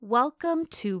Welcome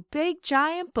to Big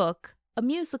Giant Book, a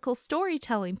musical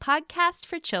storytelling podcast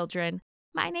for children.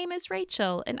 My name is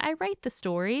Rachel, and I write the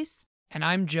stories. And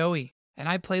I'm Joey, and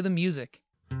I play the music.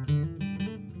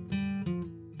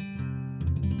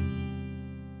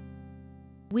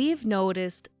 We've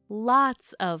noticed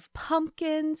lots of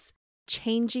pumpkins,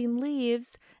 changing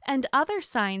leaves, and other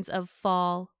signs of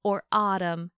fall or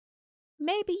autumn.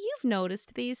 Maybe you've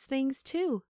noticed these things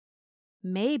too.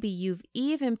 Maybe you've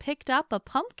even picked up a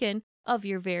pumpkin of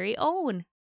your very own.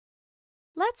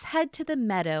 Let's head to the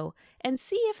meadow and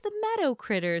see if the meadow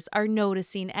critters are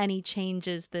noticing any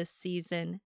changes this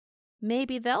season.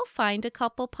 Maybe they'll find a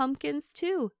couple pumpkins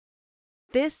too.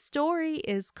 This story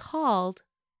is called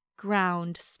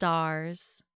Ground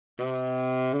Stars.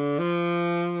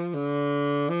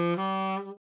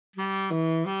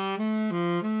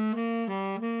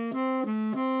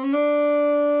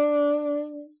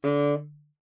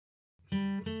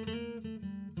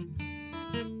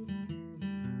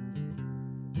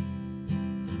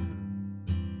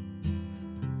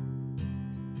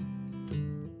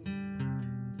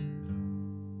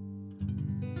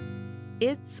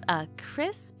 It's a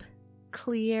crisp,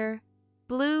 clear,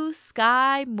 blue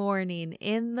sky morning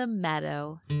in the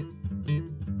meadow.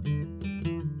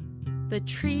 The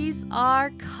trees are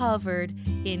covered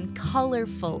in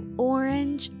colorful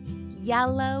orange,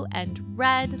 yellow, and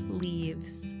red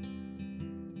leaves.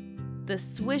 The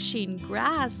swishing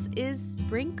grass is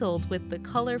sprinkled with the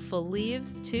colorful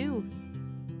leaves too.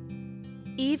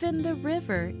 Even the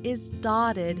river is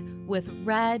dotted with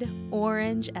red,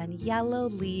 orange, and yellow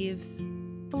leaves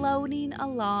floating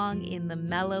along in the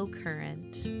mellow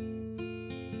current.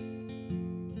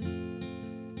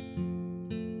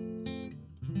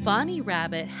 Bunny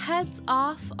Rabbit heads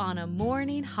off on a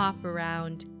morning hop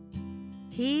around.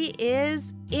 He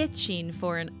is itching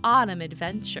for an autumn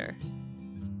adventure.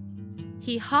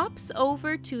 He hops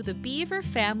over to the Beaver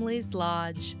family's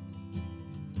lodge.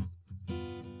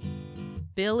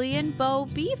 Billy and Bo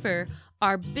Beaver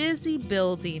are busy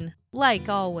building, like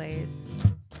always.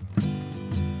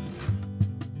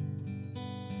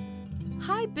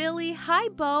 Hi, Billy. Hi,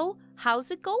 Bo.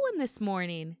 How's it going this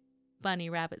morning? Bunny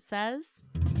Rabbit says.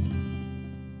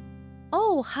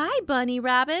 Oh, hi, Bunny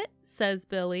Rabbit, says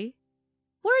Billy.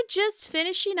 We're just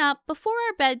finishing up before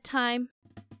our bedtime.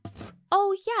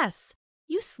 Oh, yes,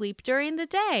 you sleep during the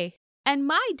day, and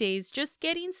my day's just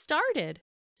getting started,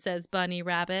 says Bunny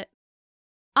Rabbit.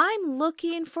 I'm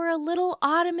looking for a little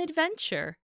autumn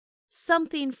adventure,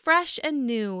 something fresh and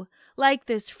new, like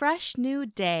this fresh new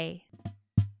day.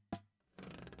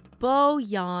 Bo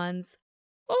yawns.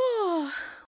 Oh,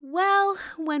 well,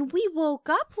 when we woke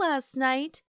up last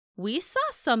night, we saw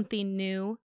something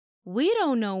new. We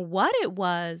don't know what it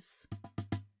was.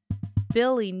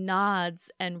 Billy nods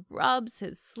and rubs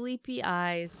his sleepy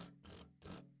eyes.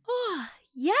 Oh,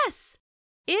 yes,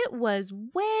 it was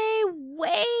way,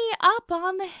 way up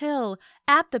on the hill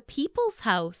at the people's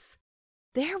house.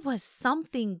 There was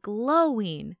something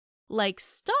glowing, like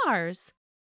stars,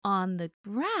 on the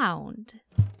ground.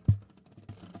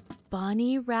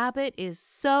 Bunny Rabbit is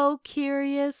so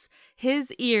curious, his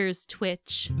ears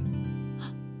twitch.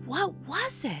 What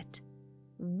was it?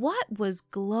 What was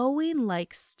glowing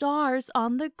like stars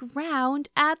on the ground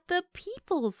at the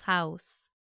people's house?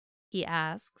 He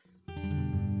asks.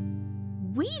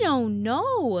 We don't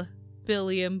know,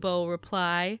 Billy and Bo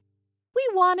reply. We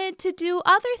wanted to do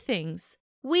other things.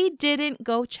 We didn't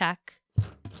go check.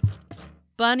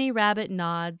 Bunny Rabbit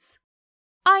nods.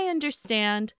 I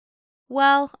understand.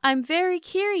 Well, I'm very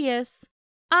curious.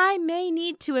 I may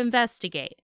need to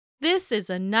investigate. This is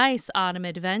a nice autumn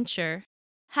adventure.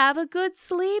 Have a good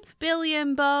sleep, Billy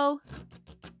and Bo.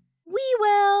 We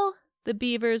will, the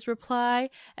beavers reply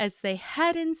as they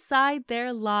head inside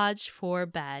their lodge for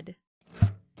bed.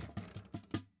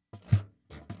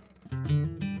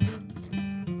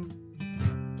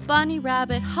 Bunny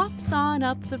Rabbit hops on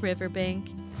up the riverbank,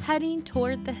 heading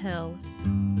toward the hill.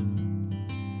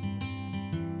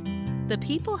 The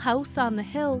people house on the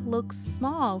hill looks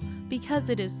small because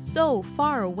it is so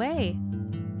far away.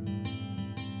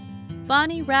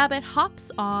 Bunny Rabbit hops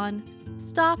on,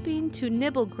 stopping to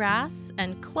nibble grass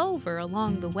and clover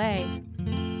along the way.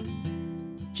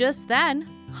 Just then,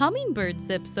 Hummingbird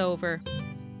zips over.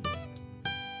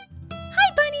 Hi,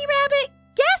 Bunny Rabbit!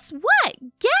 Guess what?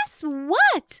 Guess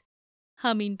what?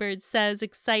 Hummingbird says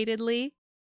excitedly.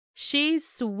 She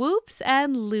swoops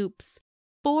and loops,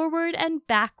 forward and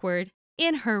backward,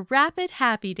 in her rapid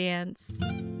happy dance.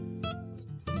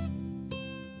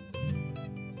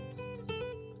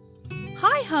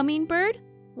 Hi, Hummingbird.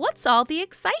 What's all the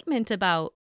excitement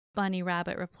about? Bunny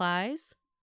Rabbit replies.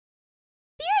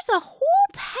 There's there's a whole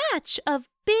patch of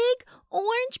big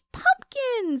orange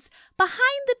pumpkins behind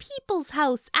the people's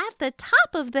house at the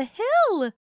top of the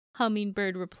hill,"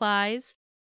 Hummingbird replies.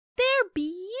 "They're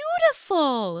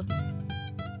beautiful."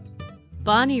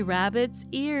 Bunny Rabbit's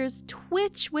ears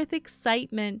twitch with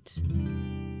excitement.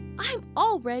 "I'm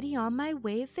already on my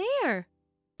way there.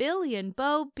 Billy and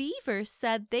Bo Beaver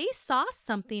said they saw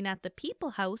something at the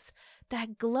People House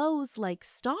that glows like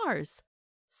stars.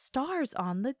 Stars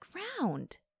on the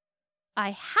ground.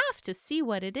 I have to see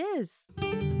what it is."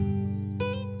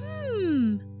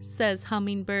 Says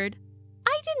Hummingbird.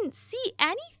 "I didn't see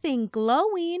anything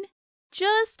glowing,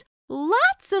 just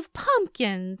lots of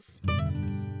pumpkins."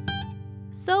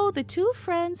 So the two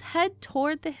friends head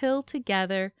toward the hill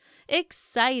together,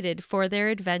 excited for their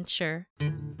adventure.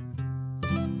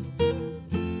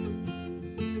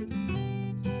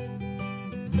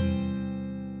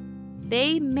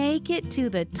 They make it to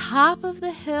the top of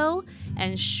the hill,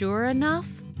 and sure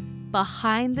enough,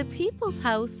 behind the People's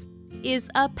House is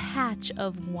a patch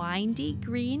of windy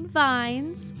green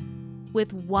vines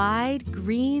with wide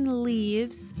green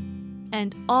leaves,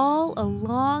 and all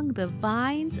along the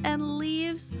vines and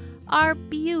leaves are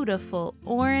beautiful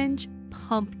orange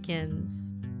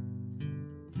pumpkins.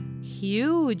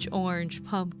 Huge orange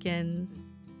pumpkins.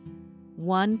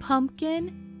 1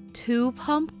 pumpkin, 2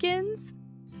 pumpkins,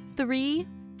 3,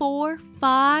 4,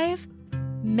 5,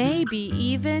 maybe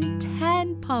even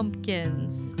 10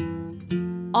 pumpkins,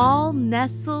 all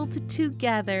nestled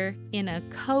together in a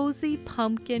cozy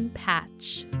pumpkin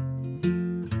patch.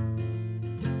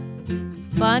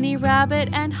 Bunny Rabbit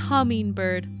and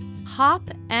Hummingbird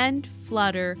hop and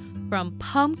flutter from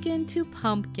pumpkin to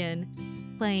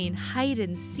pumpkin, playing hide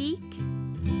and seek,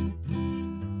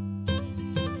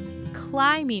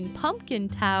 climbing pumpkin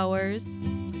towers,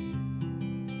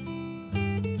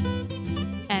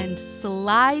 and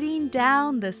sliding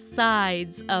down the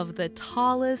sides of the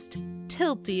tallest,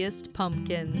 tiltiest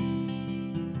pumpkins.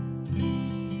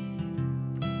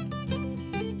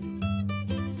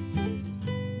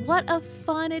 What a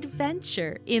fun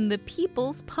adventure in the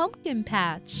People's Pumpkin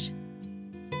Patch!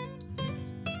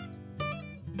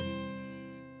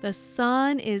 The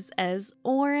sun is as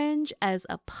orange as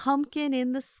a pumpkin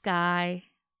in the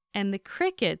sky, and the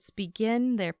crickets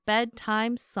begin their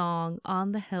bedtime song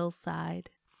on the hillside.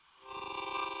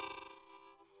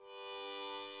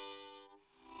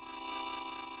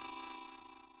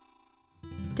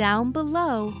 Down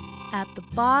below, at the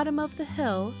bottom of the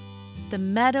hill, the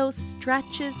meadow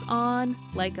stretches on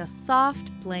like a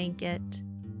soft blanket.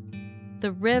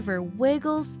 The river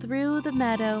wiggles through the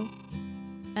meadow,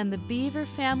 and the Beaver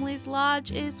family's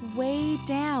lodge is way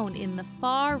down in the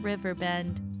far river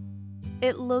bend.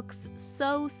 It looks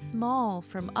so small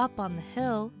from up on the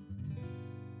hill.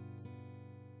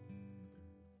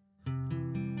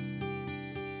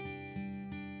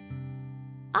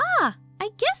 "Ah, I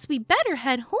guess we better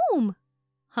head home,"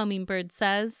 Hummingbird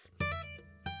says.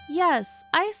 "Yes,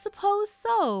 I suppose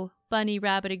so," Bunny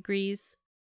Rabbit agrees.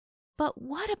 "But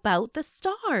what about the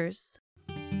stars?"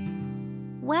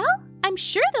 "Well, I'm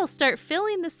sure they'll start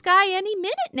filling the sky any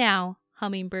minute now,"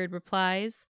 Hummingbird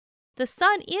replies. "The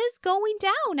sun is going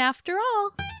down after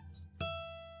all."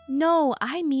 "No,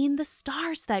 I mean the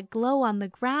stars that glow on the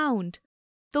ground.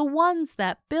 The ones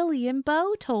that Billy and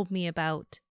Bo told me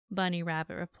about," Bunny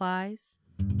Rabbit replies.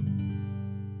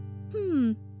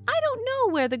 "I don't know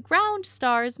where the ground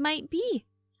stars might be,"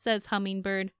 says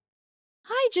Hummingbird.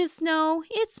 "I just know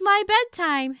it's my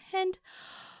bedtime, and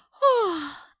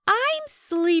I'm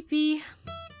sleepy."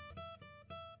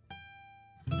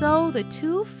 So the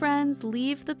two friends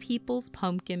leave the People's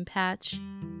Pumpkin Patch.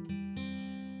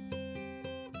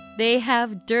 They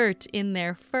have dirt in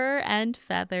their fur and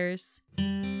feathers.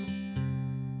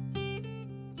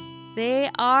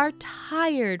 They are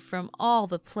tired from all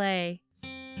the play.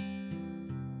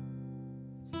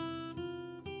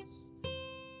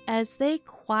 As they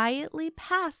quietly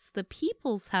pass the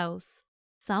People's House,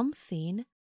 something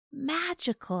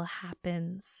magical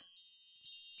happens.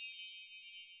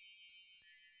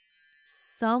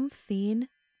 Something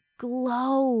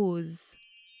glows,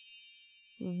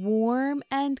 warm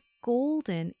and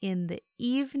golden in the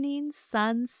evening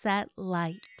sunset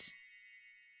light.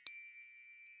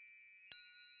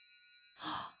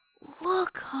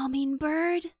 "Look,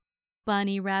 Hummingbird,"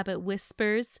 Bunny Rabbit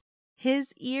whispers.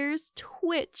 His ears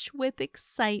twitch with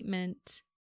excitement.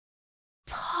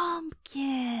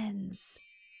 "Pumpkins!"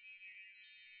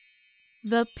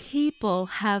 The people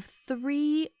have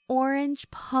 3 orange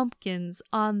pumpkins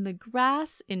on the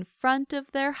grass in front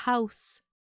of their house.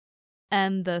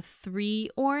 And the 3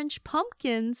 orange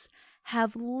pumpkins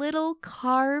have little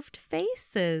carved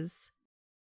faces.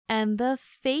 and the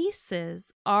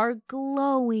faces are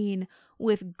glowing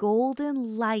with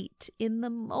golden light in the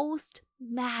most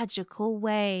magical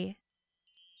way.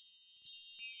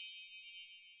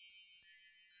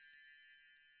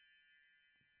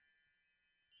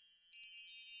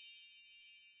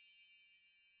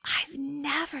 "I've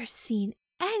never seen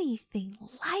anything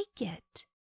like it,"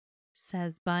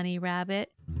 says Bunny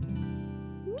Rabbit.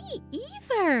 "Me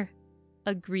either,"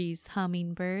 agrees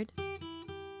Hummingbird.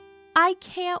 "I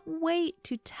can't wait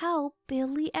to tell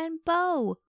Billy and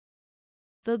Bo.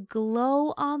 The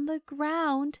glow on the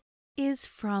ground is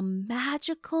from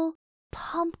magical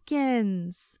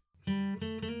pumpkins."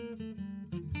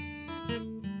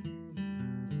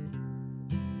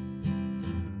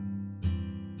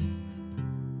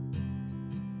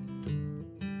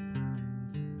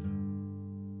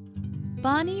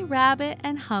 Bunny Rabbit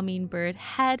and Hummingbird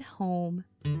head home.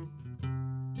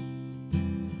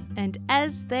 And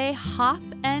as they hop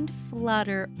and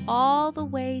flutter all the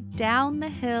way down the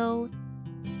hill,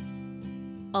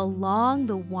 along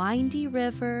the windy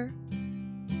river,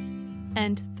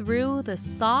 and through the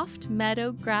soft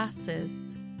meadow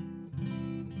grasses,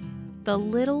 the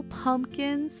little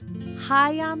pumpkins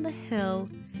high on the hill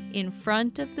in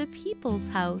front of the people's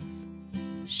house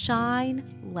shine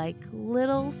like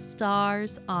little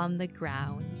stars on the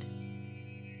ground.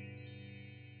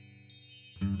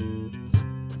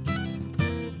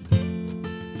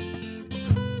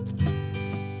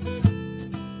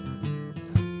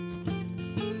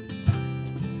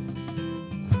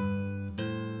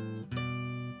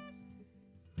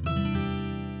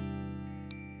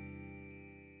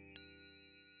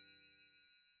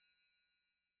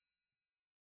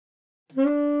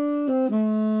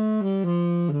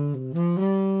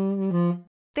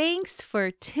 Thanks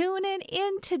for tuning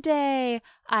in today.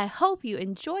 I hope you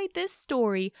enjoyed this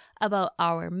story about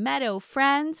our meadow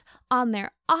friends on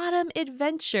their autumn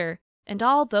adventure and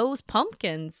all those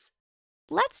pumpkins.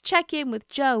 Let's check in with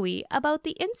Joey about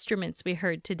the instruments we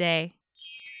heard today.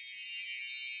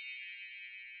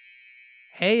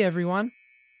 Hey everyone!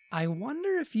 I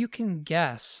wonder if you can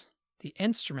guess the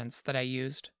instruments that I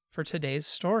used for today's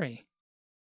story.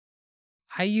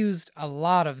 I used a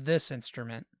lot of this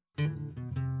instrument.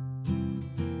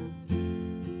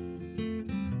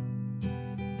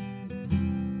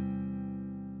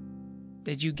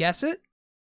 Did you guess it?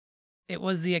 It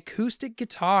was the acoustic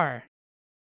guitar.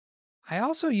 I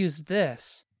also used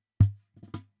this.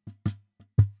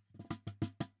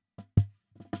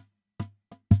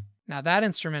 Now that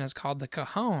instrument is called the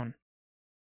cajon.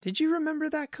 Did you remember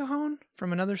that cajon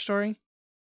from another story?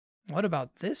 What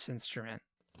about this instrument?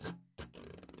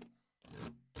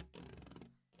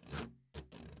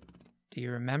 Do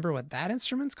you remember what that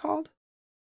instrument's called?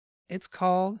 It's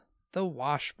called the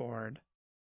washboard.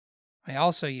 I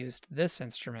also used this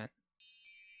instrument.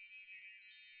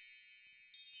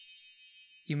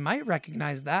 You might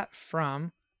recognize that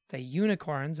from the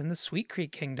unicorns in the Sweet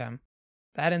Creek Kingdom.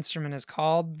 That instrument is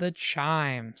called the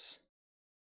chimes.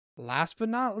 Last but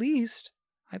not least,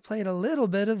 I played a little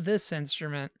bit of this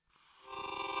instrument.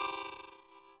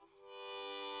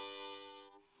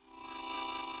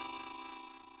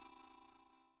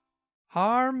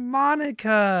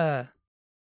 Harmonica!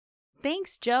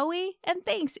 Thanks, Joey, and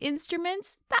thanks,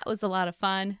 instruments. That was a lot of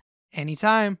fun.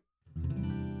 Anytime.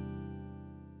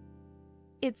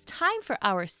 It's time for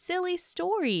our silly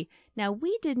story. Now,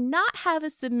 we did not have a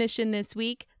submission this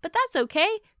week, but that's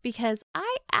okay because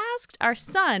I asked our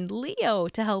son, Leo,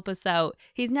 to help us out.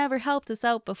 He's never helped us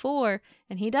out before,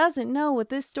 and he doesn't know what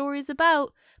this story is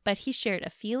about, but he shared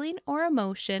a feeling or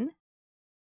emotion,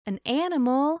 an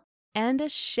animal, and a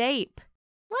shape.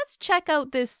 Let's check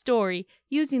out this story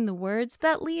using the words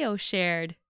that Leo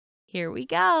shared. Here we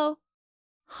go.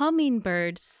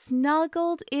 Hummingbird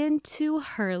snuggled into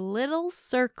her little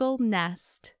circle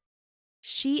nest.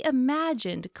 She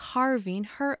imagined carving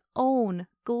her own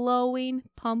glowing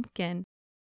pumpkin,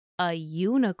 a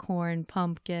unicorn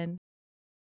pumpkin.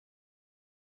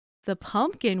 The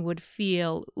pumpkin would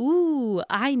feel, "Ooh,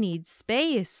 I need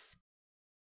space."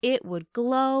 It would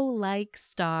glow like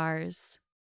stars.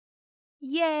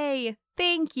 Yay!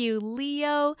 Thank you,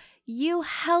 Leo. You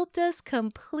helped us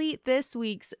complete this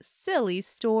week's silly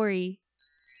story.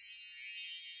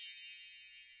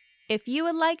 If you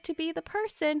would like to be the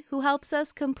person who helps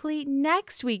us complete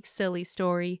next week's silly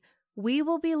story, we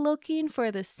will be looking for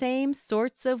the same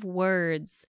sorts of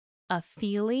words: a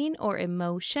feeling or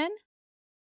emotion,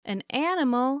 an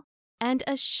animal, and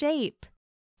a shape.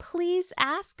 Please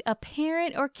ask a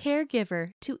parent or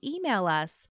caregiver to email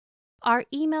us. Our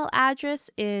email address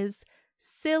is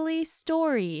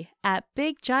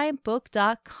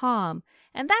sillystory@biggiantbook.com,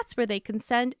 and that's where they can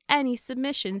send any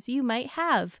submissions you might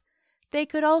have. They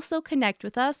could also connect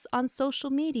with us on social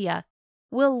media.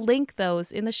 We'll link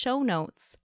those in the show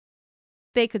notes.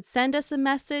 They could send us a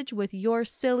message with your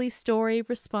silly story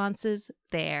responses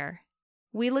there.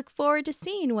 We look forward to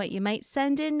seeing what you might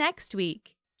send in next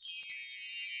week.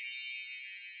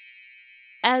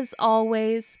 As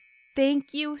always,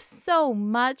 thank you so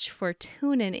much for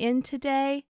tuning in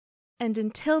today. And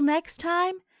until next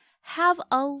time, have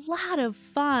a lot of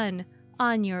fun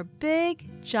on your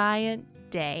big, giant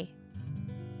day.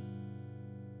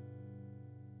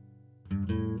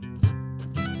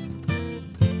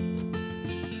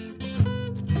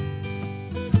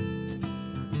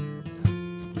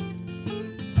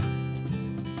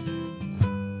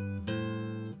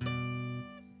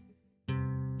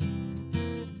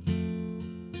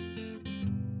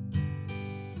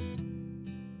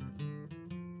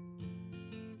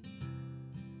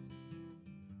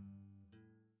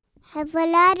 Have a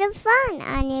lot of fun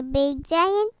on your big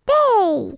giant day.